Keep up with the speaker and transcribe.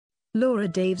Laura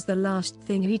Dave's The Last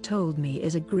Thing He Told Me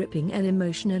is a gripping and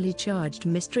emotionally charged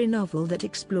mystery novel that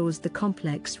explores the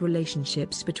complex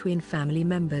relationships between family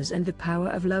members and the power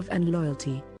of love and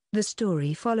loyalty. The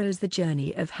story follows the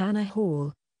journey of Hannah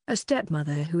Hall, a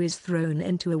stepmother who is thrown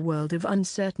into a world of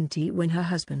uncertainty when her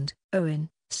husband, Owen,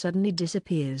 suddenly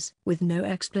disappears. With no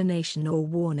explanation or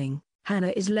warning,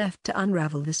 Hannah is left to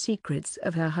unravel the secrets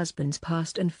of her husband's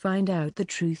past and find out the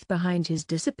truth behind his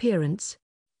disappearance.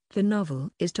 The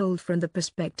novel is told from the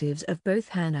perspectives of both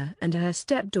Hannah and her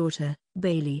stepdaughter,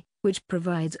 Bailey, which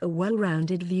provides a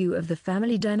well-rounded view of the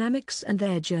family dynamics and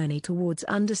their journey towards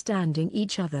understanding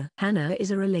each other. Hannah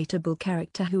is a relatable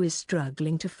character who is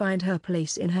struggling to find her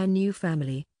place in her new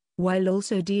family, while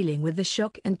also dealing with the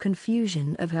shock and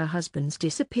confusion of her husband's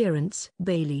disappearance.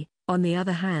 Bailey, on the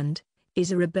other hand,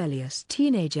 is a rebellious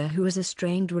teenager who has a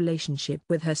strained relationship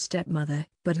with her stepmother,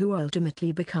 but who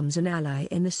ultimately becomes an ally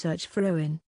in the search for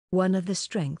Owen. One of the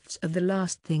strengths of The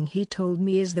Last Thing He Told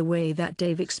Me is the way that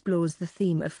Dave explores the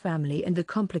theme of family and the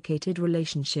complicated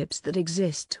relationships that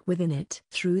exist within it.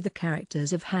 Through the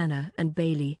characters of Hannah and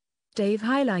Bailey, Dave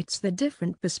highlights the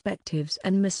different perspectives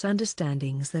and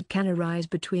misunderstandings that can arise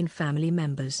between family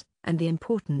members, and the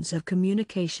importance of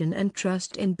communication and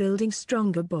trust in building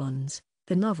stronger bonds.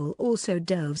 The novel also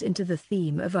delves into the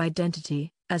theme of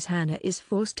identity, as Hannah is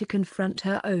forced to confront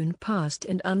her own past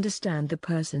and understand the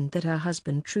person that her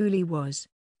husband truly was.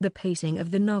 The pacing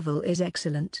of the novel is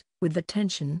excellent, with the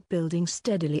tension building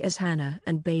steadily as Hannah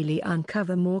and Bailey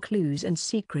uncover more clues and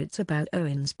secrets about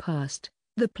Owen's past.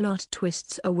 The plot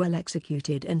twists are well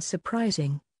executed and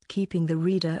surprising, keeping the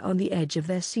reader on the edge of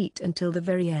their seat until the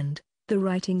very end. The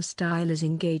writing style is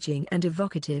engaging and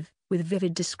evocative, with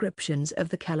vivid descriptions of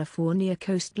the California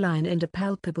coastline and a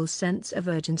palpable sense of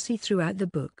urgency throughout the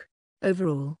book.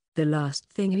 Overall, The Last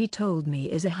Thing He Told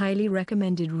Me is a highly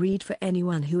recommended read for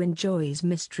anyone who enjoys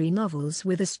mystery novels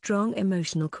with a strong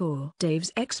emotional core.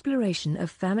 Dave's exploration of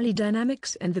family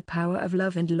dynamics and the power of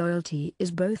love and loyalty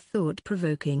is both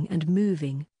thought-provoking and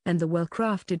moving, and the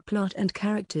well-crafted plot and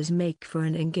characters make for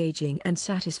an engaging and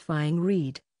satisfying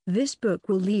read. This book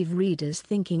will leave readers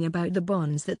thinking about the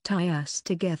bonds that tie us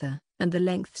together, and the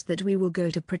lengths that we will go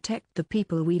to protect the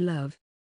people we love.